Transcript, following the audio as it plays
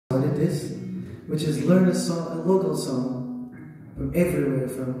this, which is learn a song, a local song from everywhere,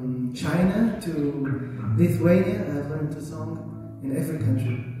 from China to Lithuania. I've learned a song in every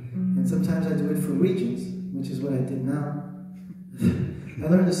country, and sometimes I do it for regions, which is what I did now. I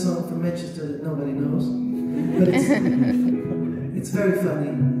learned a song from Manchester that nobody knows, but it's very funny.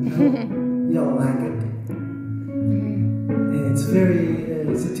 I hope y'all like it. It's very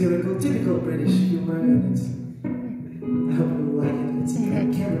satirical, typical British humor, and I hope you like it. I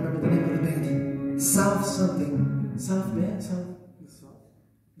can't remember the name of the band. South something. South band? South?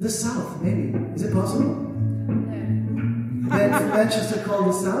 The South, maybe. Is it possible? No. Band from Manchester called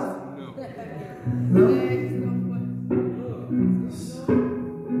The South? No?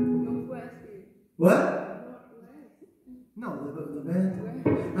 What? No, the band.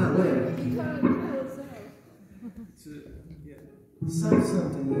 Ah, wait. South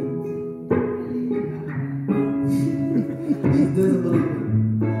something. He doesn't believe it.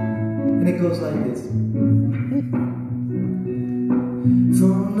 And it goes like this.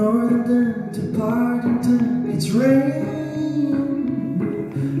 From Northern to Partington, it's rain.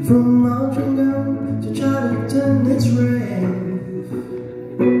 From Altrincham to Chatterton, it's rain.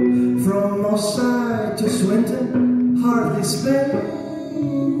 From Mosside to Swinton, hardly Spain.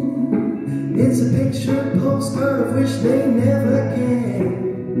 It's a picture postcard of which they never came.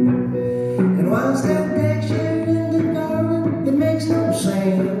 And whilst that picture in the garden, it makes no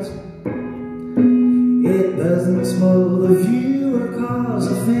sense. It doesn't spoil the view or cause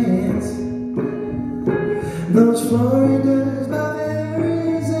offense. Those Floridas,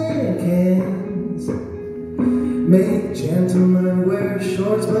 Bavaries, and Kents make gentlemen wear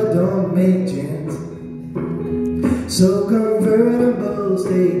shorts but don't make gents. So convertibles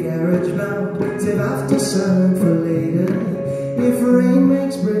stay garage bound, save after sun for later. If rain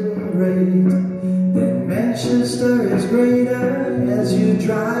makes Britain great, then Manchester is greater. As you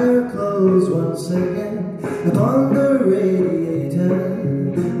dry your clothes once again upon the radiator,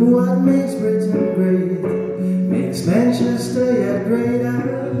 what makes Britain great makes Manchester yet greater.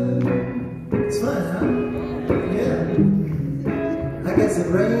 It's fun, huh? Yeah. I guess it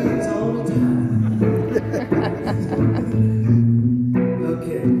rains all the time.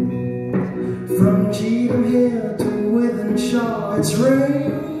 Okay. From Cheetham Hill to Withenshaw, it's rain.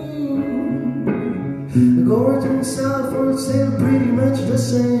 The Gorge and Salford sail pretty much the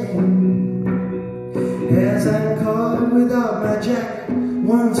same. As I'm caught without my jacket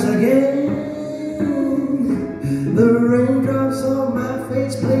once again, the raindrops on my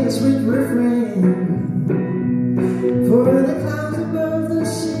face play a sweet refrain. For the clouds above the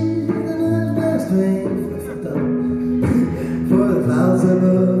sea, the northwest wind. For the clouds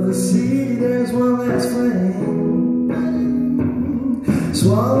above the sea, there's one last flame.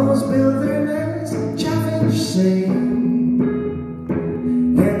 Swallows build their nests, chaffinch sing,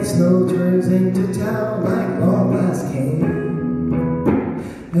 and the snow turns into town like long last came.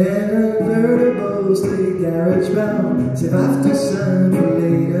 And convertibles stay garage bound, save after sun for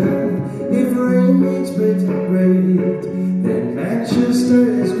later. If rain makes Britain great, then Manchester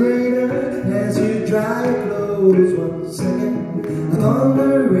is greater. As you dry your clothes once again upon the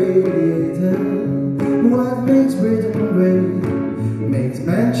radiator, what makes Britain great makes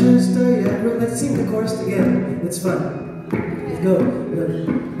Manchester yet great. Let's sing the chorus together. It's fun. Let's go.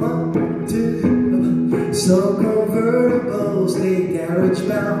 1, 2. So convertibles stay garage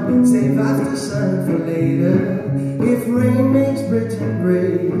bound, save after sun for later. If rain makes Britain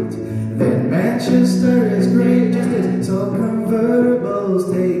great, then Manchester is great. Just as so convertibles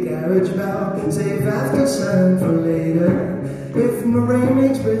stay garage bound, save after sun for later. If rain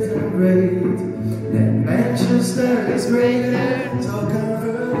makes Britain great, then Manchester is greater. So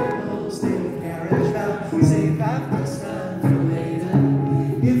convertibles stay garage bound, save after sun for later.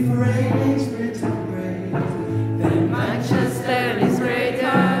 If rain makes Britain great, then Manchester is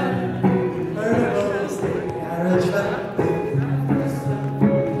greater. Convertibles stay garage bound.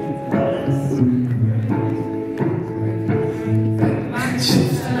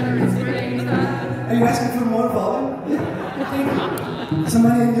 Are you asking for more volume?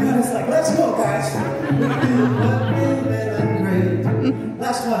 Somebody in the audience is like, let's go, guys. We do what we've been great.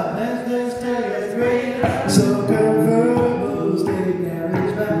 Last one. Let's stay great. So